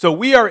So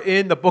we are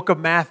in the book of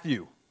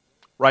Matthew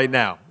right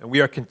now, and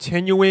we are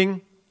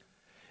continuing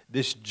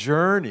this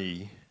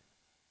journey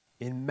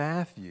in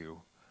Matthew.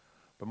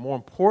 But more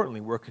importantly,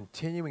 we're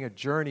continuing a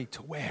journey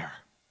to where?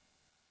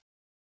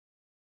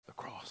 The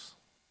cross.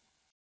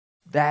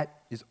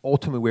 That is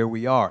ultimately where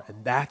we are,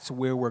 and that's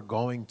where we're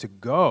going to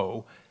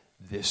go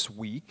this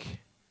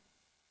week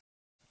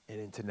and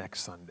into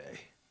next Sunday.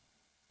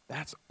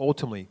 That's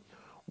ultimately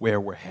where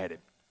we're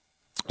headed.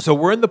 So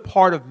we're in the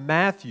part of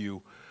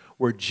Matthew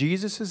where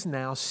Jesus is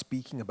now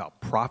speaking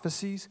about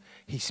prophecies,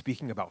 he's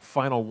speaking about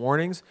final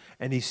warnings,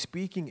 and he's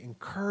speaking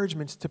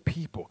encouragements to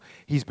people.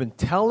 He's been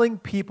telling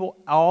people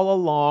all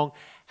along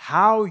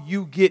how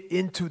you get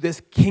into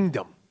this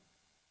kingdom.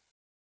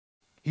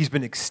 He's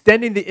been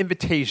extending the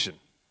invitation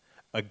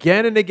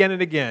again and again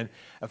and again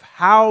of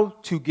how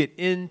to get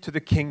into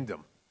the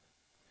kingdom.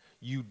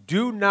 You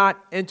do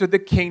not enter the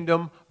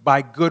kingdom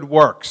by good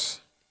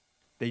works.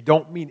 They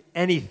don't mean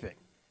anything.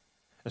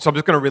 And so I'm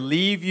just going to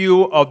relieve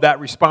you of that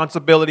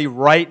responsibility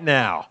right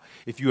now.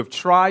 If you have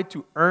tried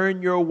to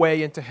earn your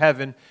way into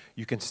heaven,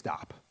 you can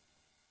stop.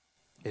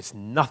 It's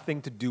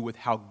nothing to do with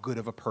how good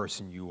of a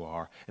person you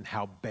are and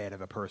how bad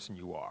of a person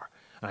you are.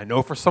 And I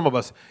know for some of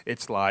us,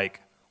 it's like,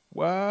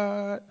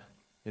 what?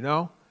 You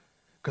know?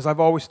 Because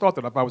I've always thought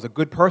that if I was a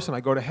good person,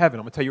 I go to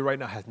heaven. I'm going to tell you right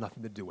now, it has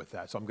nothing to do with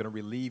that. So I'm going to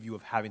relieve you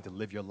of having to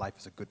live your life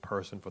as a good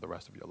person for the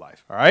rest of your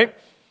life. All right?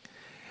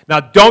 Now,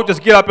 don't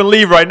just get up and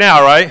leave right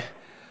now, right?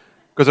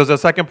 Because there's a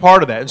second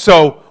part of that. And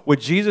so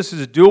what Jesus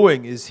is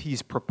doing is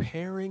he's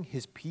preparing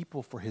his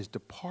people for his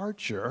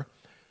departure,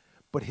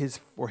 but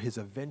for his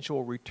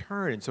eventual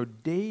return. And so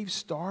Dave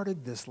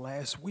started this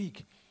last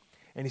week,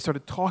 and he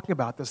started talking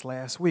about this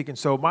last week. And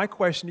so my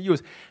question to you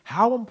is,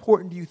 how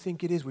important do you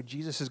think it is when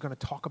Jesus is going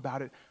to talk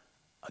about it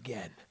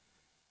again?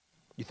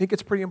 You think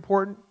it's pretty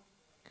important?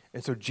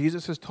 And so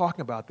Jesus is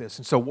talking about this.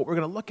 And so what we're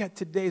going to look at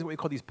today is what we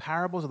call these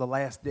parables of the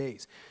last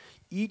days.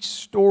 Each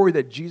story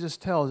that Jesus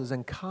tells is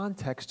in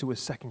context to his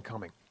second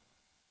coming.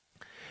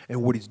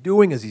 And what he's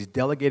doing is he's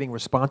delegating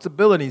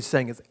responsibility. He's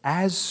saying,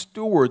 as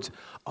stewards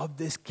of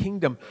this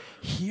kingdom,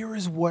 here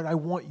is what I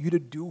want you to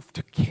do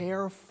to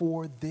care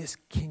for this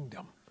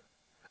kingdom.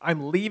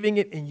 I'm leaving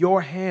it in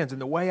your hands,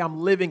 and the way I'm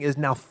living is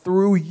now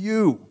through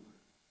you,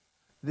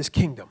 this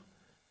kingdom.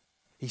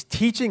 He's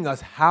teaching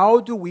us how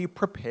do we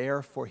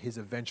prepare for his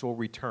eventual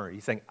return.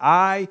 He's saying,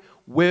 I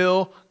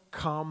will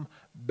come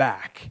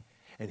back.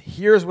 And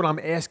here's what I'm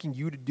asking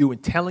you to do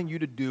and telling you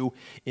to do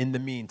in the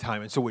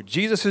meantime. And so what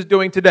Jesus is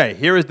doing today,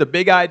 here is the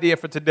big idea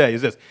for today,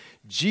 is this.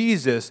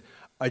 Jesus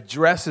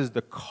addresses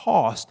the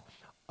cost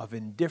of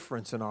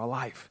indifference in our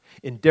life.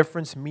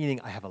 Indifference meaning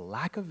I have a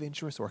lack of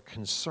interest or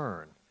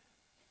concern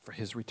for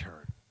his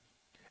return.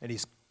 And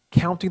he's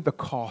counting the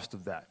cost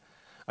of that.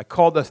 I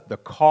call this the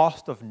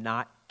cost of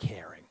not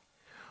caring.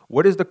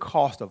 What is the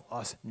cost of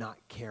us not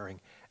caring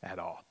at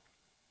all?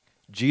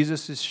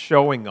 Jesus is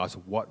showing us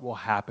what will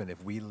happen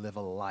if we live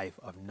a life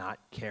of not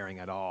caring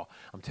at all.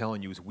 I'm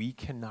telling you, is we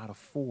cannot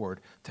afford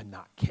to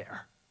not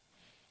care.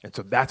 And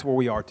so that's where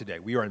we are today.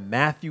 We are in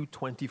Matthew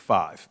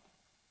 25.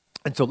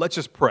 And so let's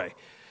just pray.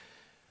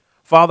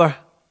 Father,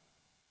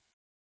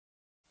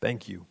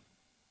 thank you.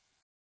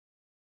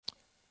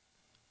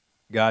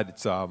 God,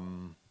 it's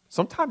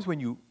sometimes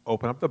when you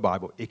open up the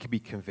Bible, it can be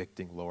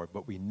convicting, Lord.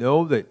 But we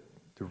know that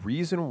the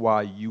reason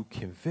why you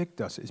convict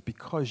us is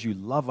because you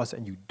love us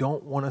and you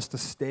don't want us to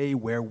stay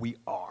where we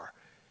are.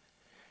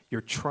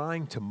 You're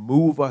trying to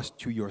move us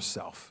to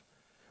yourself.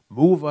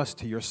 Move us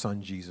to your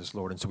Son, Jesus,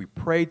 Lord. And so we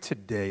pray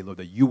today, Lord,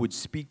 that you would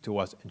speak to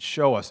us and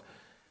show us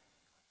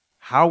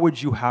how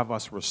would you have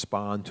us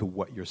respond to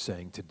what you're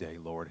saying today,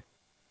 Lord.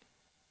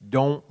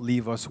 Don't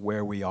leave us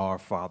where we are,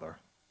 Father.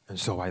 And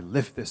so I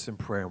lift this in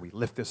prayer, and we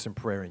lift this in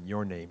prayer in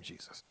your name,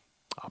 Jesus.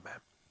 Amen.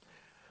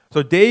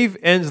 So Dave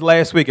ends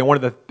last week, and one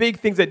of the big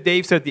things that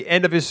Dave said at the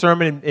end of his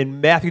sermon in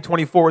Matthew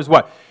 24 is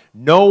what?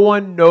 No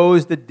one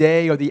knows the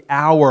day or the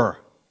hour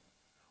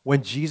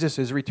when Jesus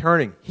is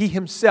returning.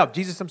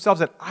 Jesus himself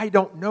said, I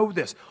don't know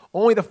this.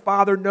 Only the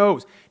Father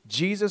knows.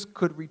 Jesus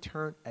could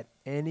return at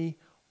any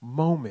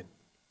moment.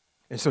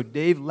 And so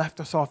Dave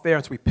left us off there,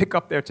 and so we pick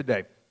up there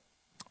today.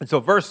 And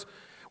so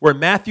we're in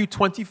Matthew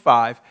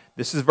 25.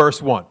 This is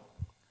verse 1.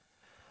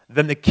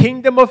 Then the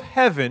kingdom of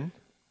heaven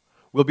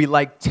will be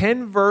like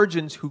 10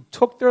 virgins who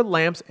took their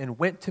lamps and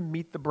went to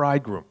meet the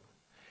bridegroom.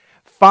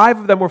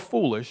 5 of them were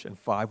foolish and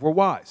 5 were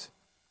wise.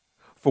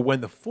 For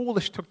when the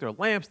foolish took their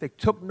lamps, they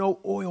took no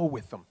oil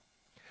with them.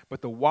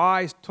 But the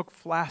wise took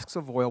flasks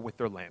of oil with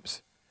their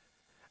lamps.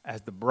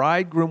 As the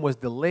bridegroom was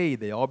delayed,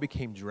 they all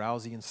became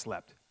drowsy and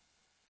slept.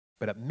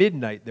 But at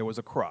midnight there was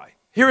a cry,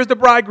 "Here is the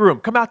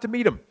bridegroom, come out to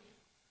meet him."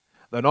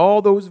 Then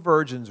all those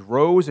virgins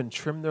rose and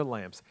trimmed their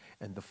lamps.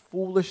 And the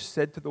foolish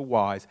said to the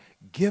wise,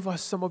 "Give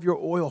us some of your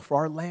oil, for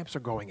our lamps are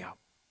going out."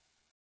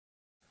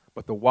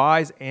 But the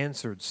wise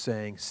answered,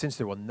 saying, "Since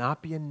there will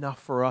not be enough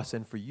for us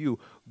and for you,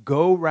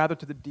 go rather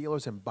to the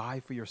dealers and buy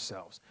for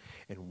yourselves."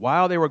 And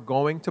while they were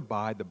going to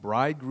buy, the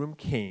bridegroom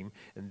came,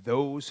 and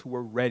those who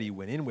were ready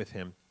went in with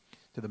him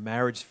to the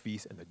marriage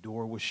feast, and the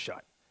door was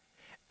shut.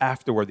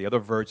 Afterward, the other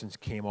virgins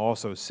came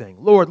also, saying,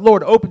 Lord,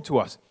 Lord, open to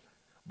us.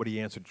 But he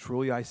answered,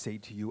 truly I say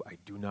to you, I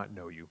do not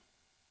know you.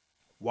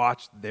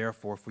 Watch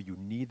therefore, for you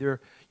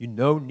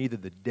know neither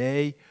the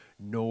day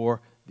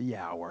nor the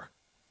hour.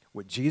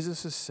 What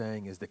Jesus is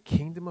saying is the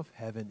kingdom of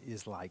heaven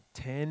is like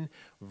 10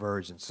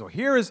 virgins. So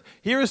here is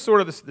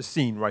sort of the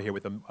scene right here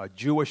with a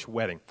Jewish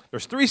wedding.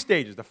 There's 3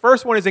 stages. The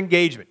first one is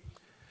engagement.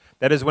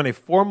 That is when a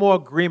formal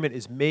agreement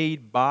is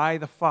made by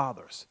the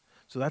fathers.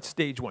 So that's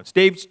stage 1.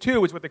 Stage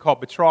 2 is what they call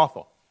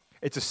betrothal.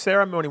 It's a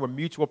ceremony where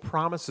mutual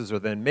promises are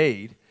then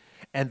made.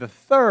 And the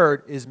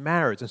third is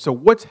marriage. And so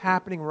what's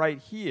happening right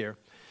here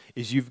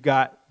is you've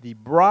got the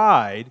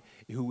bride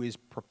who is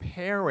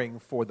preparing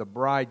for the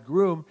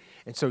bridegroom.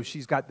 And so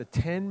she's got the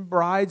 10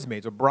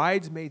 bridesmaids or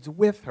bridesmaids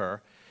with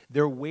her.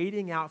 They're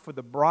waiting out for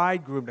the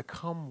bridegroom to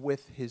come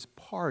with his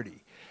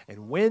party.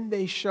 And when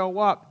they show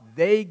up,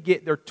 they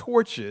get their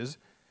torches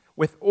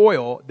with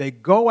oil. They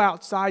go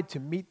outside to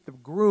meet the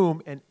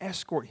groom and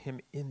escort him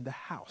in the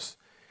house.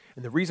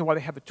 And the reason why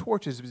they have the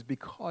torches is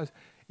because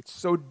it's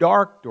so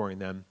dark during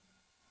them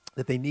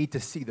that they need to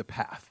see the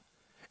path.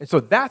 And so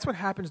that's what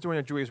happens during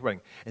a Jewish wedding.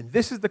 And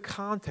this is the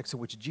context in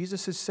which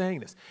Jesus is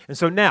saying this. And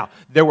so now,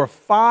 there were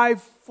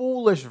 5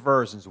 foolish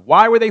virgins.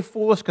 Why were they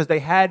foolish? Because they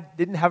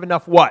didn't have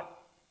enough what?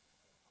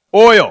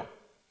 Oil.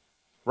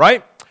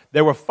 Right?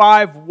 There were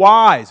 5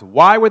 wise.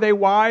 Why were they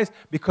wise?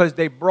 Because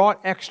they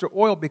brought extra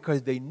oil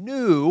because they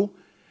knew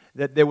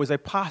that there was a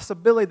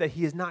possibility that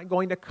he is not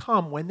going to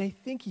come when they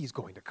think he's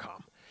going to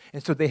come.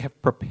 And so they have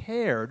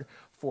prepared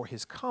for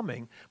his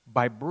coming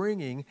by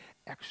bringing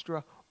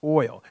extra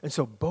oil. And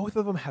so both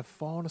of them have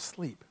fallen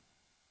asleep.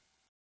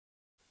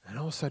 And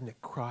all of a sudden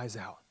it cries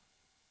out,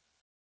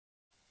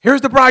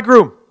 here's the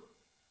bridegroom.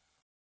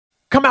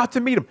 Come out to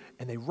meet him.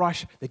 And they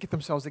rush. They get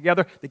themselves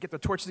together. They get their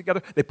torches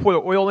together. They pour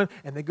the oil in.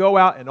 And they go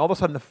out. And all of a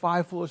sudden the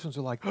 5 foolish ones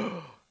are like,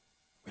 oh,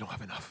 we don't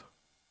have enough.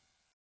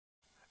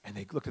 And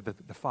they looked at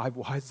the 5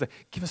 wise and said,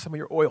 give us some of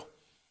your oil.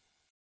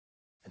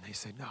 And they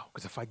say, no,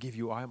 because if I give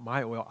you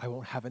my oil, I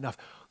won't have enough.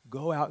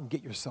 Go out and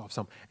get yourself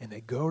some. And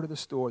they go to the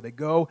store. They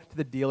go to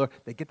the dealer.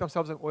 They get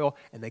themselves an oil.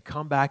 And they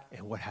come back.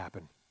 And what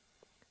happened?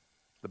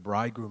 The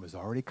bridegroom has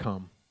already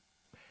come.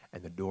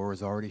 And the door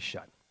is already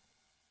shut.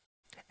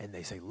 And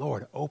they say,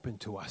 Lord, open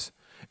to us.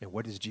 And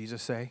what does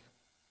Jesus say?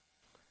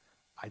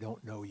 I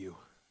don't know you.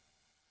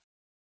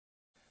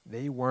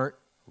 They weren't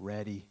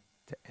ready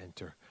to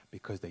enter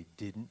because they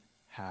didn't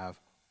have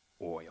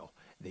oil.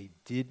 They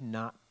did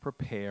not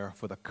prepare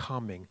for the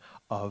coming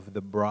of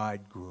the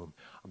bridegroom.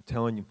 I'm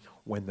telling you,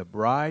 when the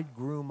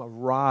bridegroom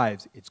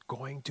arrives, it's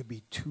going to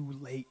be too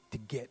late to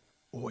get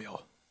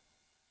oil.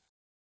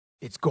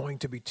 It's going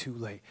to be too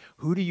late.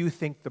 Who do you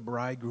think the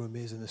bridegroom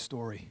is in the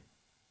story?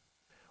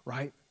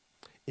 Right?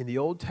 In the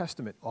Old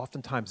Testament,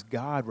 oftentimes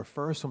God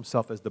refers to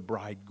himself as the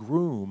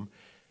bridegroom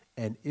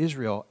and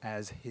Israel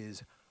as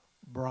his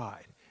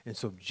bride. And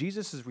so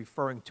Jesus is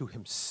referring to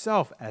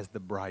himself as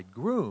the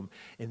bridegroom.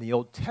 In the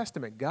Old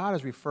Testament, God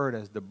is referred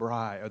as the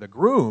bride or the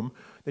groom.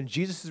 Then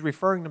Jesus is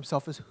referring to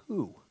himself as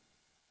who?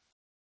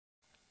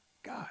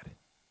 God.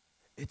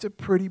 It's a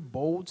pretty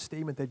bold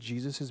statement that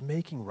Jesus is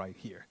making right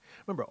here.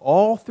 Remember,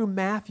 all through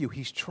Matthew,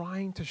 he's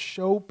trying to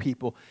show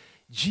people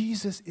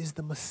Jesus is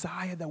the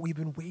Messiah that we've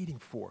been waiting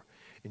for.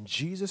 And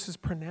Jesus is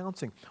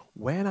pronouncing,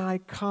 when I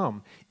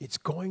come, it's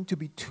going to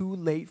be too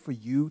late for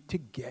you to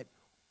get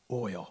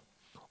oil.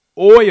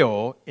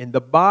 Oil in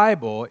the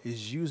Bible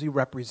usually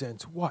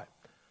represents what?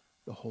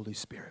 The Holy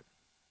Spirit.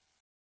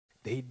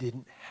 They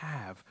didn't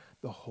have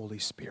the Holy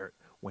Spirit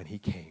when he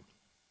came.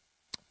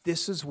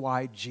 This is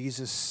why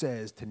Jesus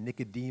says to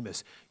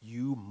Nicodemus,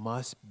 you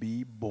must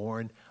be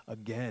born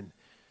again.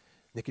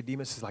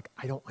 Nicodemus is like,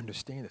 I don't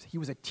understand this. He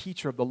was a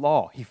teacher of the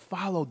law. He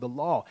followed the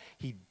law.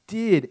 He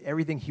did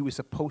everything he was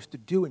supposed to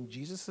do. And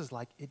Jesus is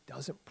like, it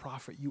doesn't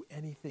profit you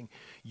anything.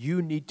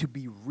 You need to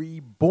be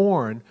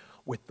reborn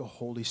with the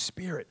Holy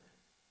Spirit.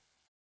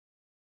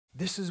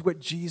 This is what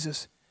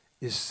Jesus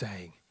is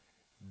saying.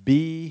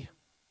 Be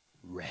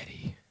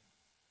ready,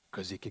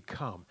 because it could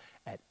come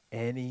at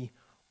any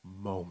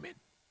moment.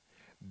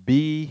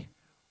 Be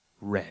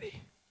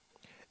ready.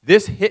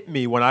 This hit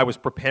me when I was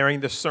preparing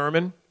this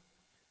sermon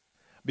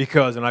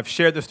because, and I've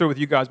shared this story with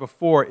you guys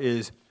before,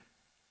 is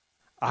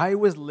I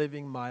was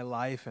living my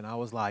life and I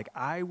was like,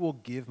 I will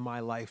give my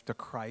life to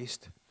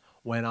Christ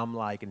when I'm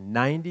like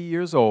 90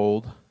 years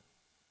old,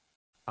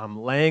 I'm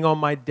laying on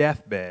my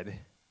deathbed,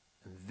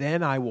 and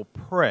then I will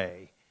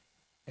pray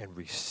and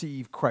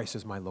receive Christ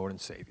as my Lord and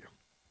Savior.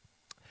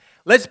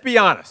 Let's be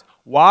honest.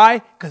 Why?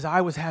 Because I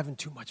was having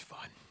too much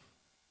fun.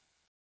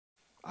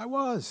 I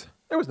was.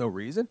 There was no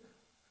reason.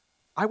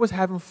 I was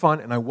having fun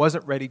and I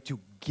wasn't ready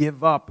to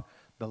give up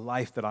the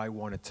life that I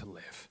wanted to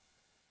live.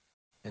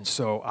 And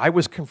so I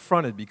was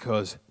confronted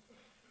because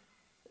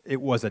it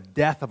was a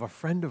death of a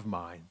friend of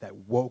mine that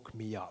woke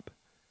me up.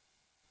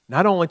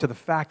 Not only to the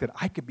fact that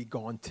I could be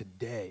gone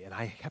today, and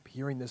I kept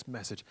hearing this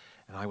message,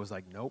 and I was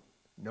like, nope,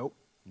 nope,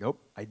 nope,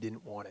 I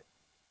didn't want it.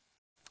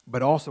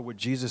 But also what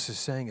Jesus is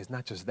saying is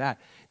not just that.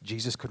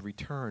 Jesus could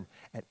return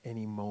at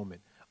any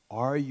moment.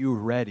 Are you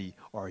ready?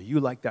 Or are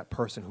you like that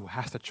person who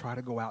has to try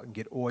to go out and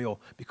get oil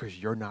because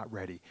you're not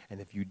ready?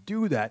 And if you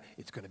do that,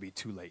 it's going to be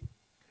too late.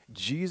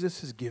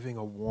 Jesus is giving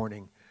a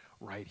warning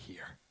right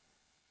here.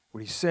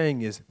 What he's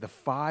saying is the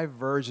 5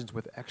 virgins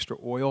with extra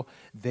oil,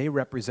 they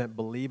represent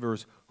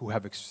believers who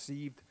have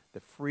received the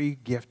free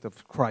gift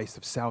of Christ,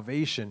 of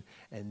salvation,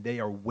 and they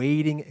are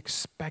waiting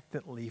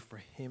expectantly for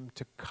him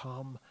to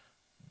come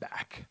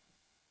back.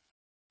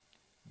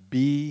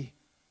 Be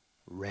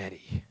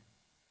ready.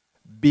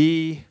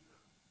 Be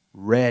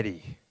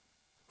ready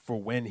for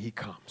when he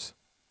comes.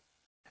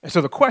 And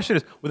so the question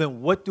is, well,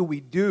 then what do we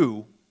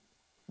do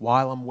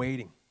while I'm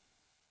waiting?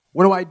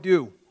 What do I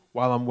do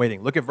while I'm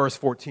waiting? Look at verse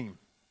 14.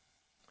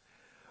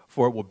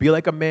 For it will be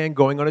like a man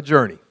going on a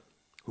journey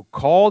who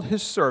called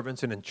his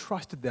servants and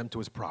entrusted them to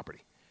his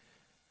property.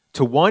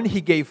 To one he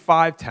gave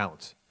 5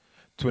 talents,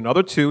 to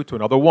another 2, to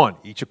another 1,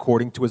 each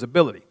according to his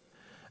ability.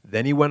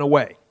 Then he went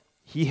away.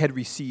 He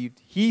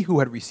who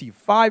had received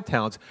 5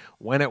 talents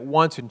went at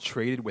once and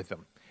traded with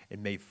them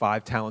and made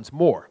 5 talents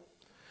more.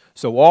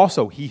 So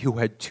also he who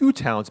had 2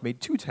 talents made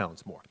 2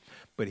 talents more.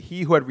 But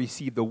he who had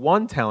received the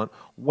 1 talent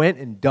went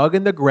and dug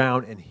in the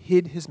ground and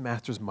hid his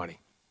master's money.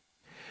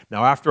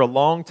 Now after a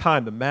long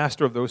time the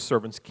master of those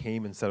servants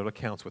came and settled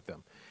accounts with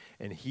them.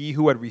 And he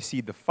who had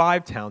received the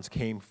 5 talents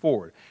came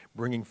forward,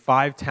 bringing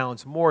 5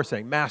 talents more,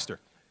 saying, Master,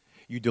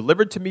 you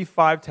delivered to me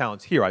 5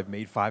 talents. Here, I've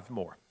made 5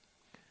 more.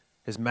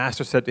 His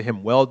master said to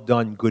him, Well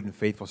done, good and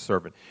faithful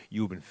servant.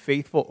 You have been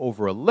faithful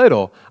over a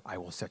little, I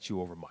will set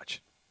you over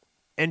much.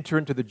 Enter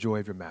into the joy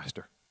of your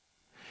master.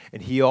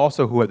 And he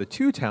also who had the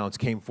 2 talents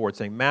came forward,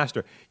 saying,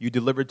 Master, you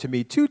delivered to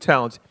me 2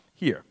 talents.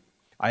 Here,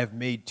 I have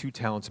made 2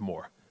 talents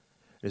more.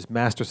 His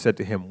master said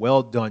to him,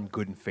 Well done,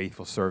 good and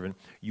faithful servant.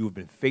 You have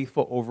been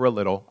faithful over a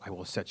little, I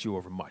will set you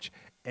over much.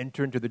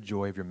 Enter into the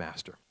joy of your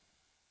master.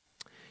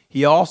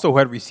 He also who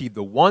had received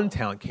the 1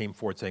 talent came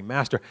forward, saying,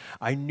 Master,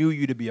 I knew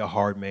you to be a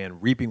hard man,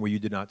 reaping where you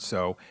did not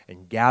sow,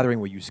 and gathering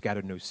where you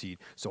scattered no seed.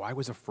 So I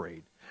was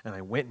afraid, and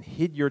I went and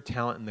hid your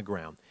talent in the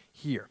ground.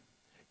 Here,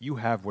 you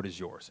have what is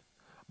yours.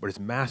 But his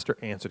master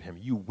answered him,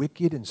 You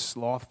wicked and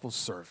slothful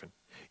servant.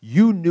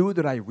 You knew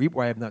that I reap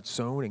where I have not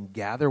sown, and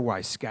gather where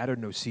I scattered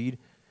no seed.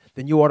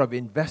 Then you ought to have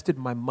invested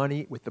my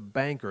money with the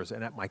bankers,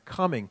 and at my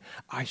coming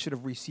I should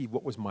have received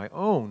what was my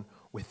own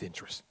with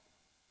interest.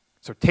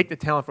 So take the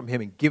talent from him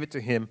and give it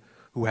to him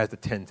who has the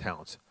 10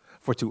 talents.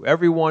 For to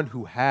everyone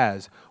who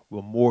has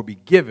will more be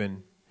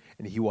given,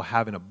 and he will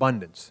have an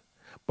abundance.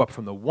 But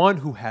from the one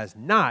who has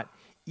not,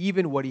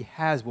 even what he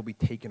has will be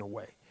taken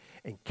away.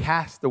 And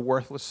cast the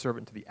worthless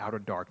servant to the outer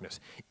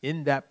darkness.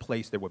 In that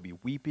place there will be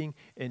weeping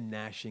and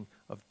gnashing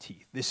of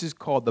teeth. This is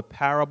called the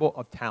parable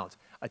of talents.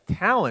 A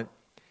talent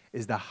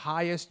is the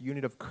highest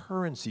unit of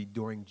currency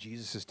during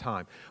Jesus'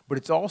 time. But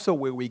it's also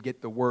where we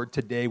get the word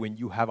today when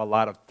you have a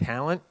lot of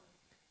talent,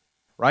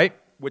 right?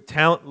 What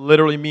talent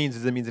literally means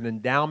is it means an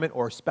endowment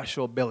or a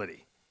special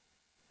ability.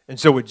 And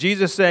so what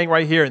Jesus is saying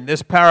right here in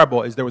this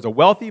parable is there was a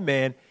wealthy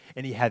man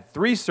and he had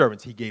 3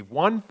 servants. He gave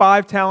 1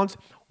 5 talents,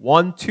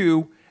 1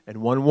 2, and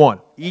 1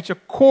 1, each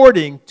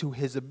according to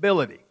his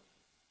ability,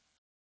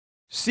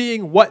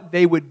 seeing what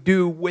they would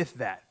do with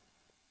that.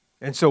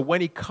 And so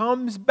when he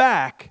comes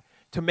back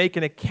to make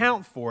an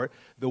account for it,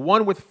 the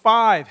one with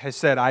 5 has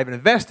said, I've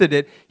invested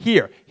it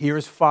here.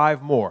 Here's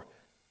 5 more.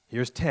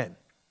 Here's 10.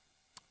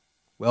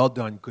 Well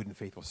done, good and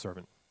faithful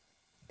servant.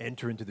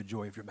 Enter into the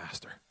joy of your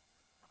master.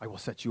 I will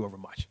set you over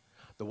much.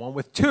 The one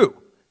with 2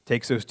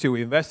 takes those 2.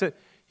 He invests it.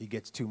 He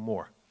gets 2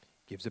 more.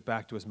 Gives it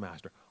back to his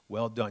master.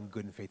 Well done,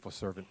 good and faithful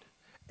servant.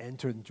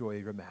 Enter in the joy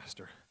of your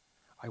master.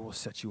 I will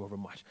set you over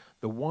much.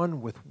 The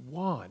one with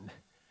 1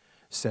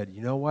 said,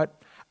 you know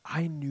what?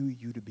 I knew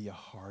you to be a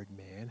hard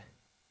man.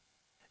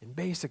 And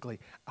basically,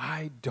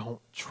 I don't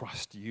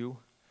trust you.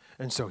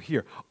 And so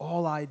here,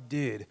 all I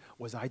did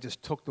was I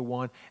just took the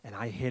 1 and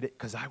I hid it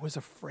because I was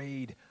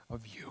afraid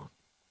of you.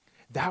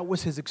 That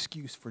was his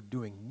excuse for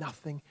doing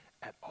nothing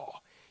at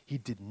all. He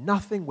did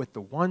nothing with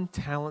the 1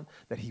 talent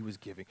that he was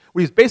giving.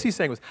 What he was basically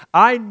saying was,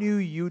 I knew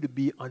you to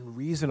be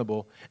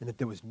unreasonable and that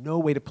there was no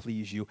way to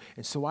please you,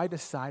 and so I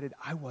decided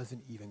I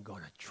wasn't even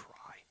going to try.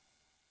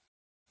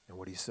 And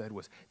what he said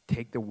was,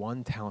 take the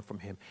 1 talent from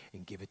him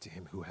and give it to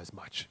him who has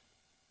much.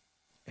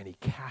 And he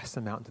cast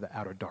him out into the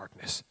outer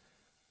darkness.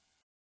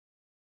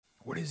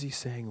 What is he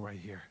saying right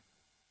here?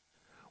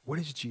 What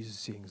is Jesus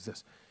saying is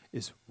this,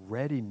 is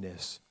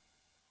readiness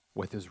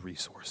with his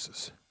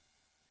resources.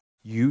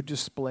 You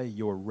display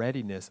your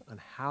readiness on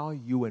how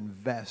you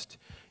invest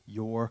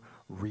your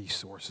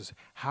resources,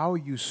 how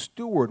you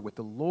steward what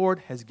the Lord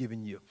has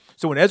given you.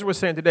 So when Ezra was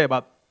saying today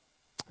about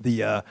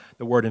the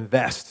word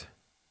invest,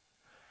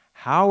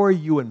 how are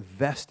you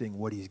investing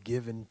what he's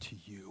given to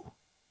you?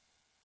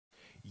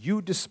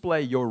 You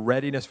display your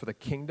readiness for the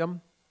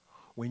kingdom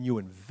when you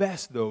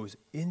invest those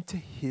into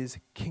his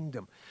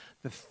kingdom.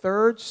 The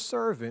 3rd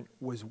servant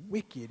was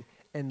wicked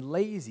and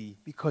lazy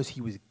because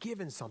he was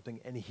given something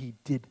and he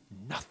did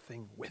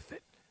nothing with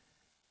it.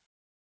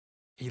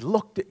 He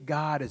looked at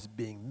God as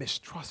being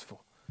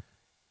mistrustful.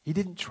 He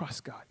didn't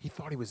trust God. He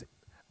thought he was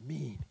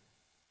mean.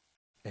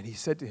 And he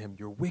said to him,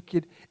 you're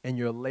wicked and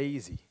you're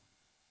lazy.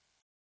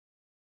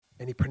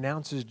 And he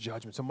pronounces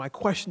judgment. So my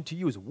question to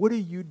you is, what are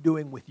you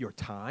doing with your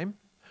time?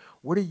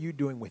 What are you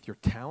doing with your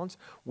talents?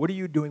 What are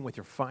you doing with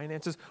your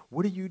finances?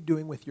 What are you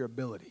doing with your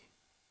ability?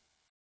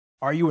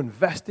 Are you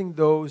investing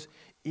those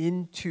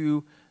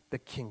into the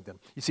kingdom?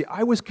 You see,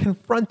 I was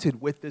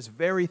confronted with this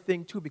very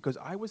thing too, because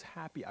I was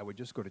happy. I would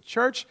just go to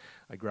church,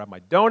 I'd grab my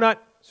donut.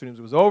 As soon as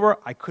it was over,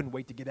 I couldn't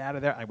wait to get out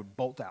of there. I would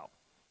bolt out.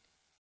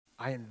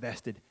 I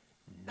invested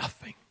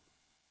nothing.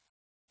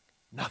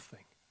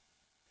 Nothing.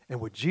 And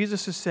what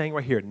Jesus is saying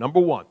right here, number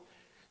one,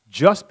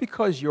 just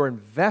because you're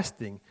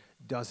investing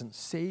doesn't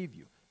save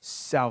you.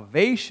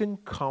 Salvation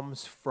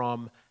comes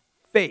from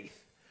faith.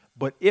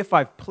 But if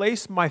I've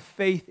placed my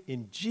faith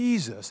in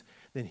Jesus,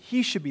 then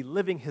he should be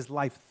living his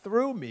life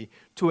through me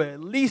to at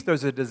least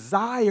there's a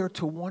desire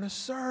to want to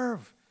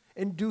serve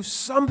and do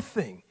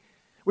something.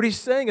 What he's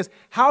saying is,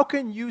 how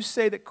can you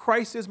say that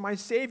Christ is my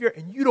Savior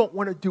and you don't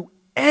want to do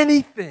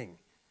anything?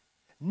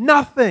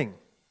 Nothing.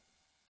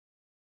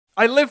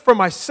 I live for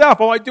myself.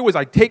 All I do is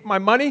I take my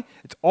money.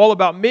 It's all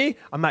about me.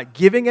 I'm not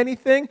giving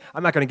anything.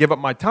 I'm not going to give up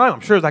my time. I'm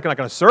sure I'm not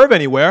going to serve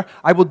anywhere.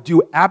 I will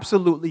do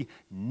absolutely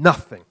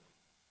nothing.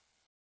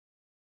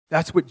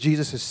 That's what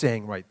Jesus is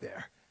saying right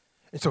there.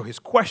 And so his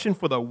question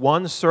for the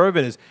one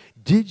servant is,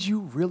 did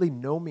you really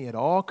know me at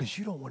all? Because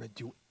you don't want to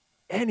do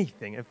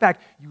anything. In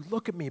fact, you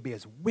look at me and be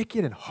as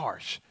wicked and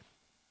harsh.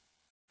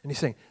 And he's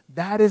saying,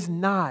 that is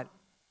not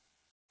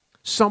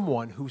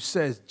someone who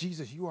says,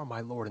 Jesus, you are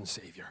my Lord and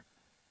Savior.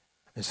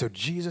 And so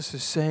Jesus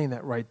is saying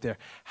that right there.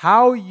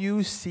 How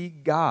you see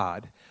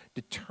God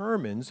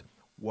determines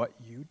what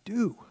you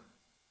do.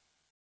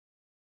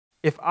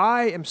 If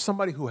I am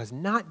somebody who has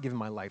not given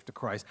my life to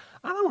Christ,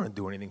 I don't want to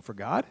do anything for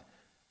God.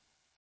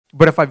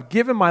 But if I've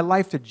given my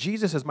life to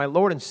Jesus as my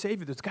Lord and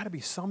Savior, there's got to be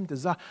some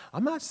desire.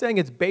 I'm not saying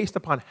it's based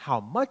upon how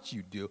much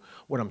you do.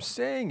 What I'm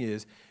saying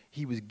is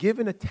he was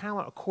given a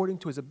talent according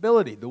to his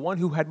ability. The one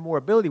who had more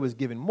ability was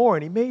given more,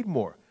 and he made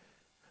more.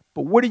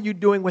 But what are you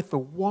doing with the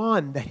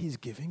one that he's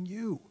giving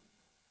you?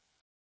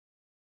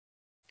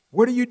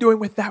 What are you doing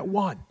with that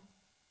one?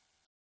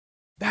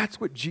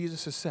 That's what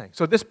Jesus is saying.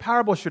 So this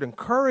parable should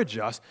encourage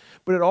us,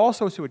 but it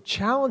also should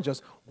challenge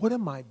us. What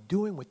am I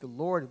doing with the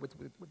Lord, with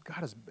what God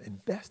has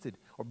invested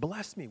or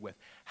blessed me with?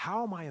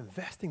 How am I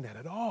investing that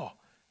at all?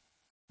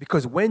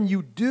 Because when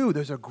you do,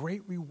 there's a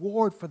great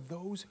reward for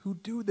those who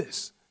do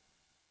this.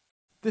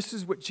 This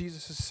is what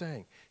Jesus is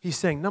saying. He's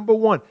saying, number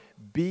one,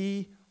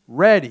 be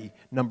ready.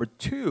 Number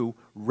two,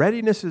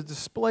 readiness is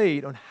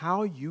displayed on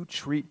how you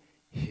treat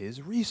his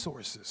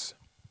resources.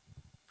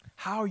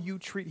 How you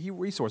treat his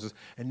resources.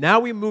 And now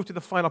we move to the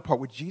final part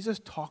where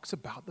Jesus talks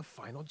about the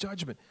final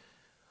judgment.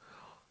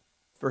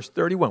 Verse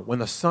 31, when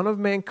the Son of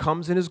Man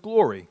comes in his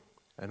glory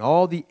and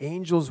all the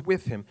angels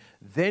with him,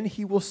 then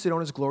he will sit on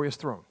his glorious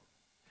throne.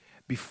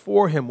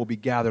 Before him will be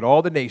gathered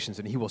all the nations,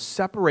 and he will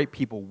separate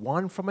people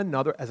one from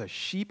another as a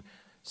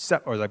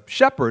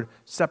shepherd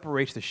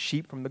separates the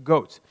sheep from the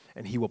goats.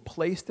 And he will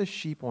place the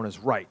sheep on his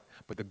right,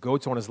 but the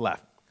goats on his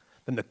left.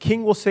 Then the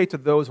king will say to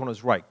those on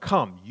his right,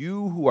 come,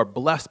 you who are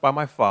blessed by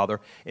my Father,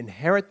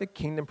 inherit the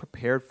kingdom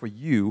prepared for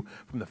you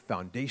from the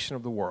foundation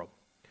of the world.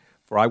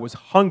 For I was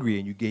hungry,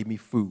 and you gave me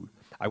food.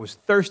 I was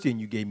thirsty,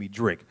 and you gave me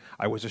drink.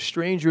 I was a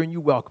stranger, and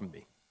you welcomed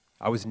me.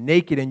 I was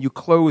naked, and you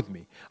clothed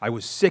me. I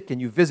was sick, and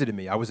you visited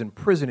me. I was in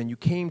prison, and you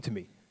came to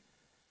me.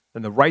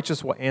 Then the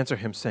righteous will answer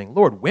him, saying,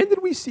 Lord, when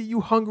did we see you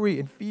hungry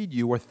and feed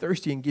you, or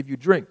thirsty and give you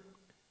drink?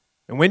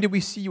 And when did we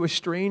see you a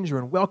stranger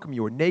and welcome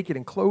you, or naked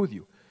and clothe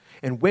you?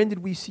 And when did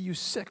we see you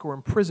sick or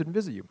in prison and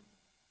visit you?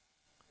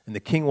 And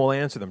the king will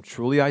answer them,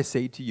 truly I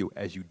say to you,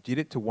 as you did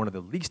it to one of the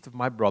least of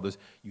my brothers,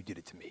 you did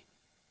it to me.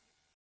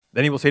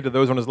 Then he will say to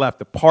those on his left,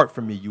 depart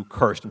from me, you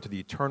cursed, into the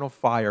eternal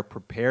fire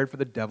prepared for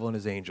the devil and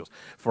his angels.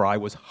 For I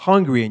was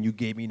hungry, and you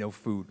gave me no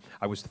food.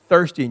 I was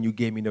thirsty, and you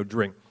gave me no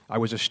drink. I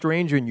was a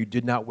stranger, and you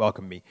did not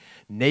welcome me.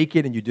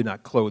 Naked, and you did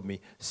not clothe me.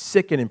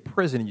 Sick and in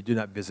prison, and you did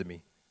not visit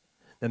me.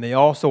 Then they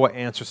also will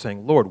answer,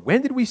 saying, Lord,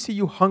 when did we see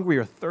you hungry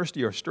or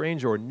thirsty or a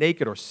stranger or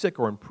naked or sick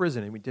or in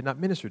prison, and we did not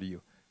minister to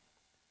you?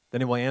 Then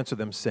he will answer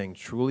them, saying,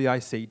 truly I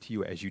say to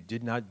you, as you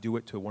did not do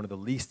it to one of the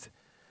least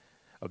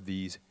of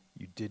these,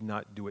 you did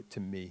not do it to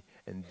me.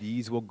 And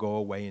these will go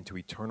away into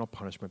eternal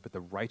punishment, but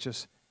the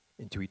righteous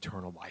into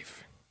eternal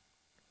life.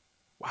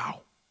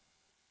 Wow.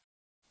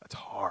 That's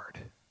hard.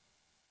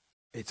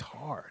 It's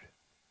hard.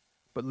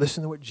 But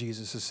listen to what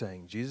Jesus is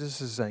saying.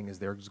 Jesus is saying is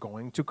there's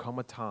going to come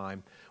a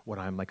time when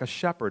I'm like a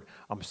shepherd.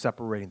 I'm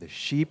separating the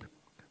sheep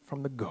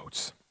from the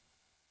goats.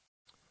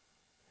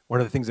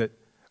 One of the things that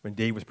when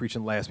Dave was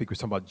preaching last week was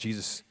talking about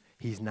Jesus,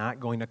 he's not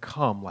going to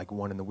come like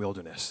one in the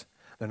wilderness.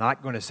 They're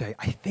not going to say,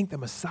 I think the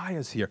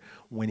Messiah's here.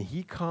 When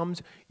he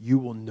comes, you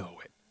will know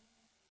it.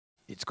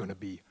 It's going to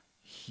be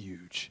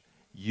huge.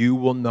 You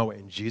will know it.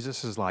 And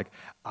Jesus is like,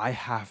 I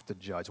have to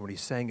judge. What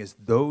he's saying is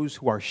those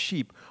who are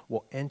sheep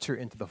will enter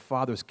into the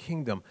Father's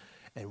kingdom.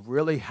 And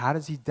really, how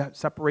does he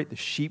separate the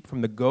sheep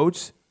from the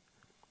goats?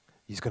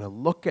 He's going to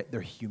look at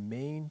their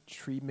humane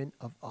treatment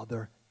of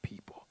other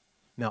people.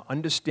 Now,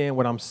 understand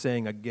what I'm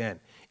saying again.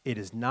 It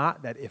is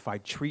not that if I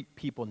treat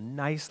people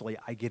nicely,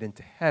 I get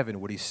into heaven.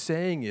 What he's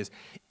saying is,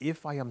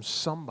 if I am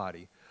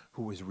somebody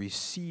who has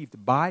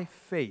received by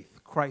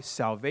faith Christ's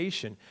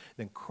salvation,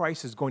 then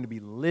Christ is going to be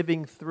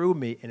living through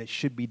me, and it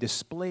should be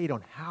displayed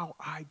on how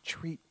I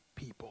treat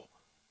people.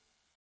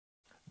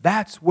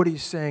 That's what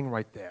he's saying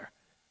right there.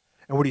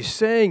 And what he's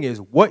saying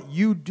is, what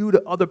you do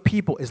to other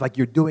people is like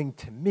you're doing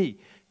to me.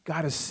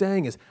 God is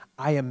saying is,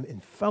 I am in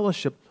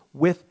fellowship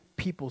with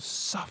people's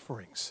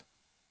sufferings.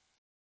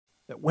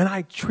 That when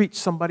I treat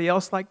somebody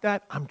else like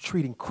that, I'm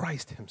treating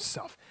Christ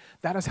himself.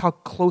 That is how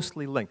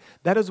closely linked.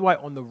 That is why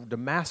on the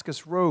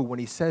Damascus Road, when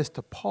he says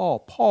to Paul,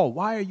 Paul,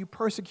 why are you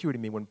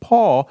persecuting me? When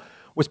Saul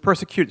was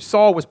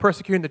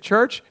persecuting the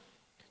church,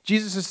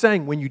 Jesus is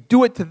saying, when you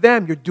do it to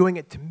them, you're doing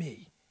it to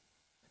me.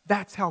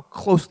 That's how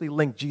closely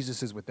linked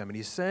Jesus is with them. And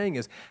he's saying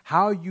is,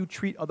 how you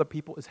treat other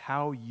people is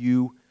how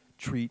you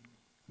treat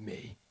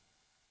me.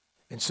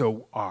 And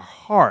so our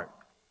heart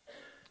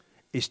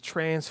is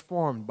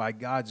transformed by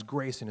God's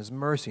grace and his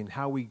mercy, and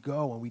how we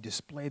go and we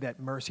display that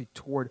mercy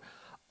toward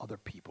other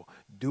people,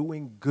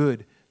 doing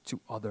good to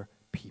other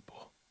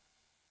people.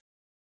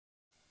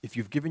 If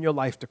you've given your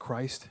life to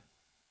Christ,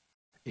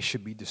 it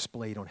should be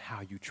displayed on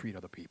how you treat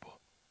other people.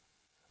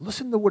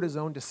 Listen to what his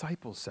own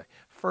disciples say.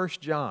 1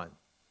 John,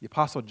 the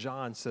Apostle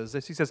John says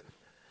this. He says,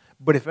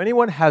 but if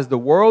anyone has the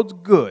world's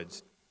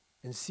goods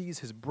and sees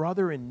his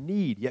brother in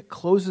need, yet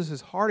closes his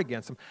heart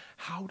against him,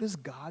 how does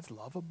God's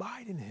love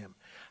abide in him?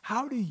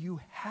 How do you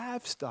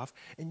have stuff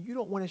and you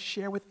don't want to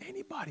share with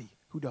anybody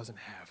who doesn't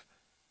have?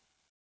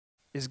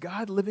 Is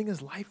God living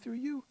his life through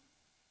you?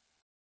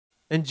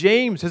 And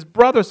James, his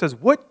brother, says,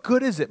 what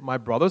good is it, my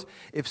brothers,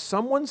 if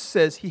someone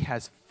says he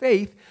has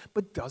faith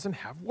but doesn't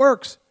have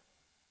works?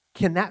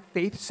 Can that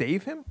faith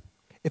save him?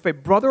 If a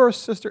brother or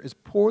sister is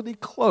poorly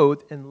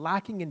clothed and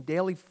lacking in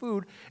daily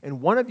food,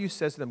 and one of you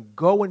says to them,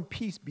 go in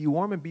peace, be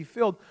warm and be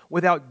filled,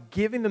 without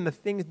giving them the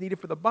things needed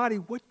for the body,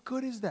 what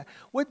good is that?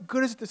 What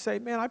good is it to say,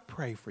 man, I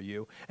pray for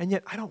you, and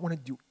yet I don't want to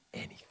do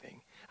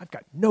anything. I've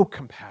got no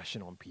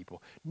compassion on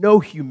people, no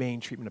humane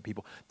treatment of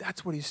people.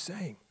 That's what he's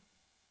saying.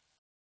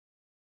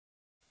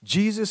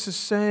 Jesus is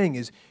saying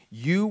is,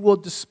 you will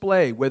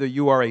display whether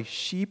you are a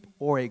sheep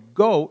or a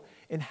goat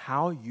in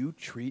how you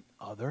treat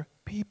other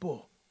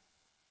people.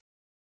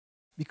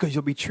 Because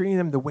you'll be treating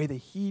them the way that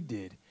he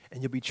did,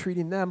 and you'll be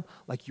treating them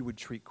like you would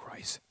treat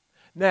Christ.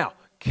 Now,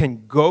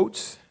 can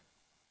goats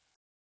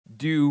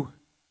do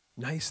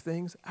nice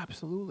things?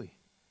 Absolutely.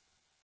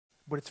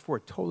 But it's for a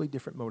totally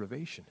different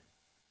motivation.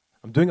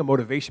 I'm doing a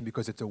motivation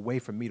because it's a way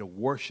for me to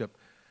worship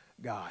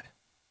God.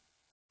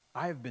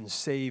 I have been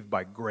saved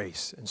by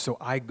grace, and so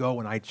I go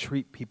and I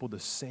treat people the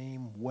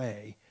same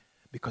way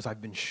because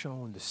I've been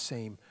shown the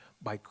same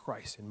by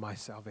Christ in my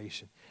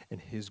salvation and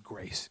his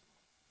grace.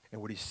 And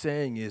what he's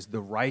saying is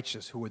the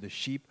righteous, who are the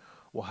sheep,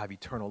 will have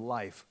eternal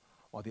life,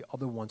 while the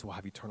other ones will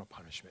have eternal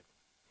punishment.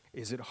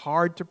 Is it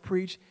hard to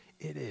preach?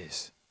 It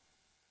is.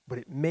 But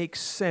it makes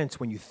sense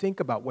when you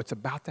think about what's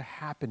about to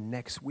happen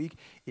next week.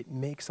 It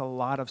makes a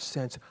lot of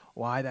sense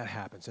why that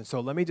happens. And so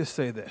let me just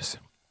say this.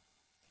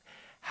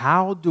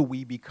 How do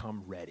we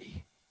become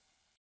ready?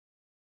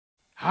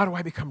 How do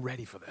I become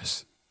ready for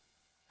this?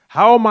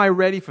 How am I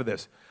ready for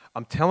this?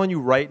 I'm telling you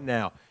right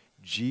now,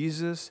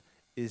 Jesus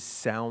is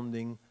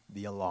sounding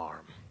the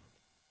alarm.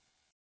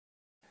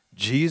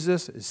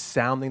 Jesus is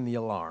sounding the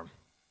alarm.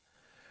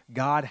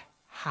 God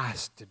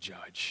has to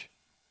judge.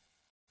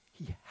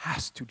 He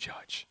has to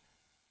judge.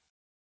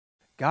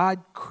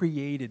 God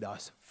created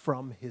us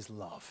from his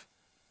love,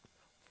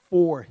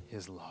 for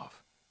his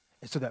love,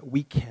 and so that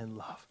we can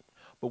love.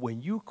 But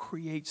when you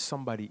create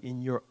somebody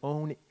in your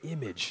own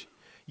image,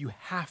 you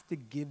have to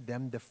give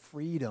them the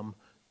freedom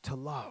to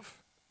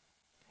love.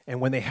 And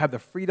when they have the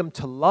freedom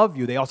to love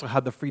you, they also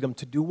have the freedom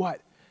to do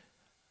what?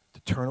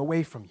 To turn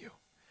away from you.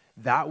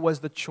 That was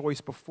the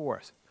choice before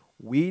us.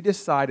 We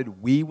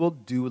decided we will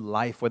do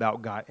life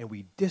without God, and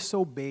we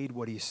disobeyed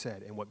what he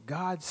said. And what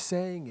God's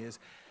saying is,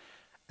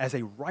 as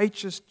a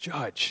righteous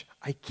judge,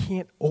 I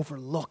can't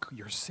overlook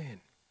your sin.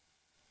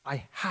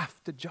 I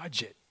have to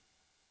judge it.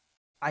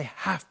 I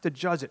have to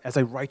judge it as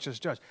a righteous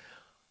judge.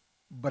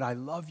 But I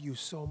love you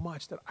so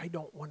much that I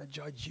don't want to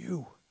judge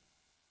you.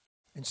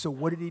 And so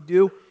what did he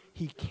do?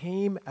 He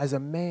came as a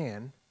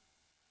man,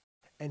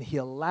 and he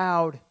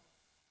allowed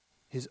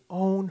his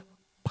own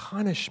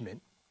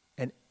punishment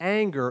and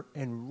anger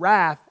and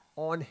wrath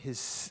on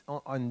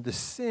the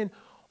sin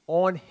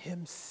on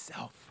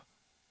himself.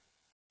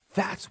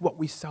 That's what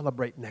we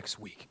celebrate next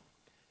week.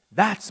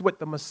 That's what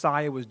the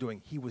Messiah was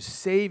doing. He was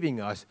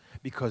saving us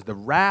because the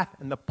wrath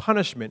and the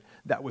punishment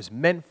that was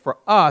meant for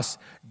us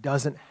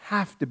doesn't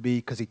have to be,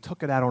 because he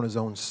took it out on his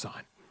own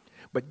son.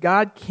 But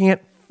God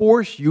can't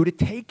force you to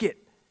take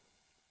it.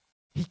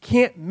 He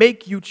can't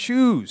make you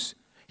choose.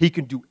 He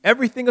can do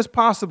everything as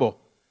possible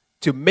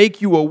to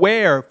make you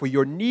aware for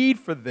your need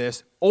for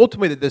this.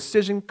 Ultimately, the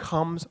decision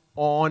comes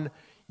on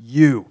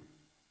you.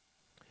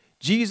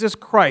 Jesus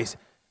Christ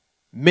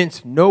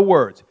minced no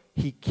words.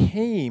 He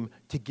came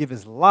to give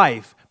his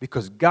life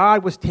because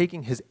God was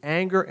taking his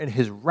anger and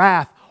his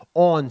wrath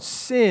on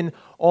sin,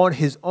 on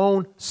his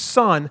own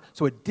son,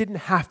 so it didn't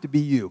have to be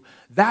you.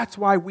 That's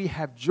why we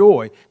have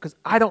joy, because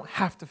I don't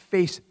have to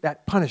face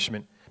that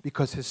punishment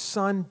because his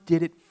son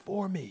did it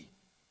for me.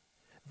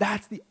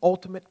 That's the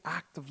ultimate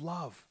act of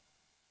love.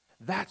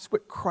 That's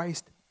what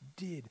Christ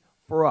did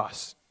for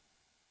us.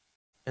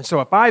 And so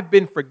if I've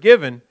been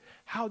forgiven,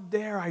 how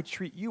dare I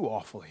treat you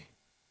awfully?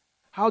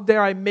 How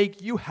dare I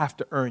make you have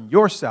to earn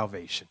your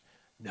salvation?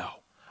 No,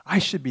 I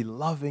should be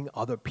loving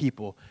other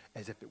people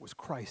as if it was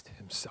Christ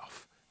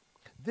himself.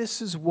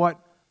 This is what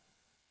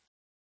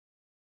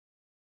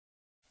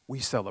we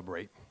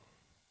celebrate.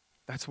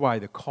 That's why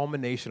the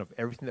culmination of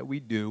everything that we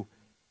do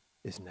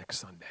is next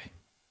Sunday.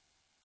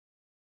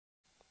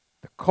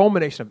 The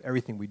culmination of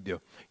everything we do.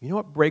 You know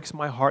what breaks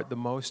my heart the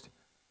most?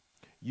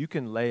 You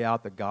can lay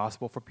out the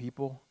gospel for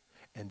people,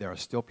 and there are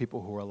still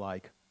people who are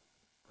like,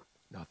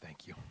 no,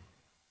 thank you.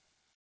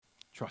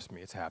 Trust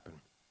me, it's happened.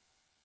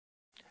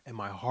 And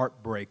my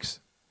heart breaks.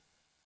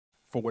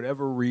 For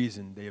whatever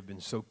reason, they have been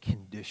so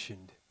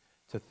conditioned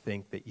to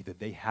think that either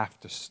they have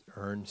to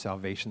earn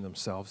salvation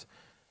themselves.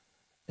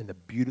 And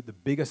the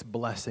biggest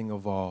blessing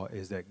of all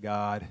is that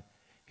God,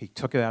 he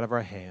took it out of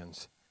our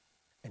hands,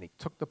 and he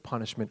took the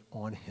punishment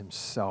on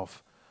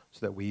himself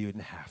so that we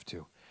wouldn't have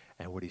to.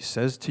 And what he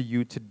says to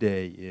you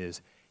today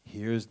is,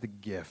 here's the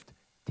gift,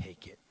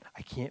 take it.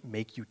 I can't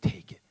make you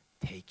take it,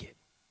 take it.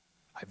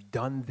 I've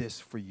done this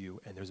for you,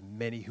 and there's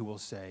many who will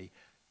say,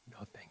 no,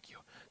 thank you.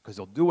 Because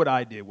they'll do what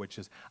I did, which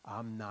is,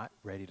 I'm not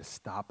ready to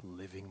stop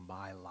living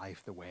my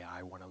life the way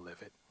I want to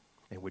live it.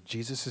 And what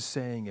Jesus is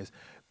saying is,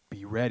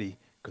 be ready,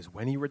 because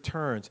when he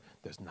returns,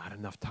 there's not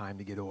enough time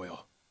to get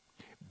oil.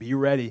 Be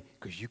ready,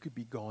 because you could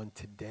be gone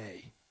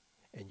today,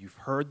 and you've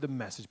heard the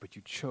message, but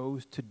you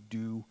chose to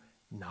do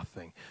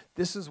nothing.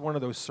 This is one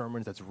of those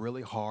sermons that's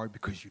really hard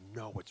because you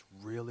know it's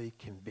really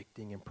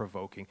convicting and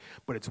provoking,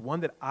 but it's one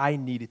that I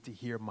needed to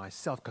hear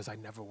myself because I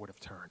never would have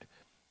turned.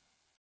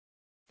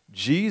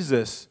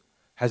 Jesus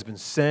has been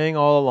saying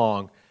all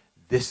along,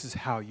 this is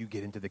how you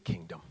get into the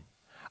kingdom.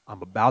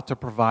 I'm about to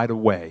provide a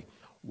way.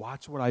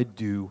 Watch what I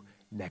do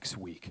next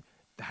week.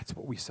 That's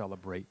what we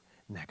celebrate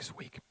next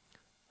week.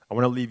 I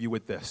want to leave you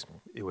with this.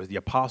 It was the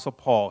Apostle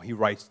Paul. He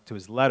writes to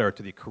his letter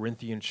to the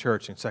Corinthian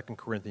church in 2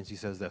 Corinthians. He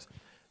says this,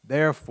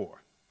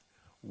 therefore,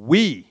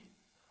 we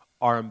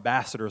are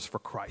ambassadors for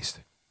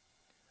Christ,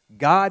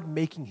 God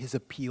making his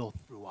appeal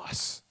through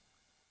us.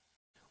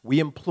 We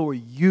implore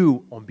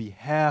you on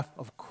behalf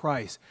of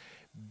Christ,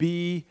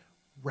 be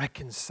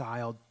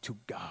reconciled to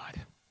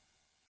God.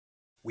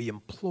 We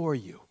implore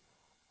you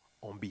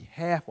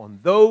on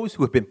those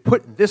who have been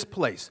put in this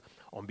place,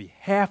 on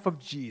behalf of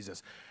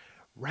Jesus,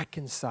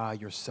 reconcile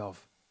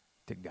yourself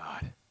to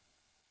God.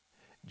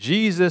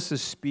 Jesus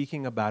is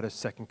speaking about his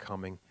second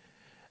coming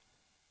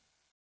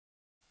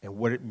and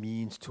what it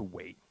means to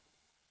wait.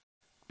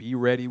 Be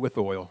ready with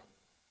oil.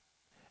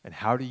 And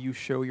how do you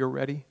show you're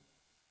ready?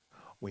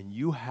 When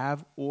you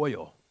have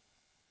oil,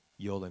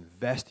 you'll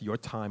invest your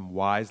time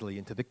wisely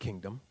into the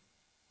kingdom.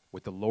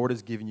 What the Lord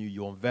has given you,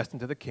 you'll invest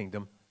into the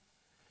kingdom.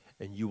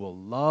 And you will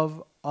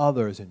love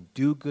others and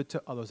do good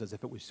to others as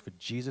if it was for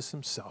Jesus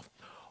himself.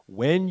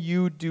 When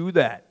you do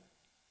that,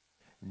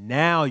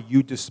 now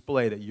you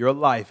display that your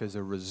life is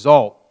a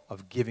result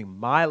of giving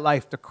my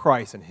life to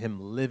Christ and him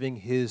living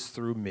his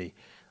through me.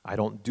 I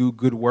don't do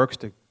good works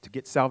to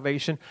get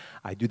salvation.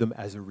 I do them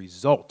as a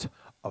result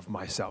of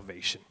my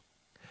salvation.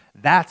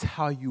 That's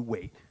how you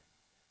wait.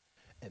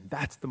 And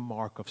that's the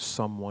mark of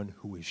someone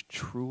who is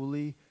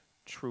truly,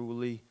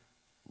 truly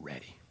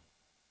ready.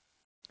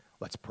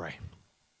 Let's pray.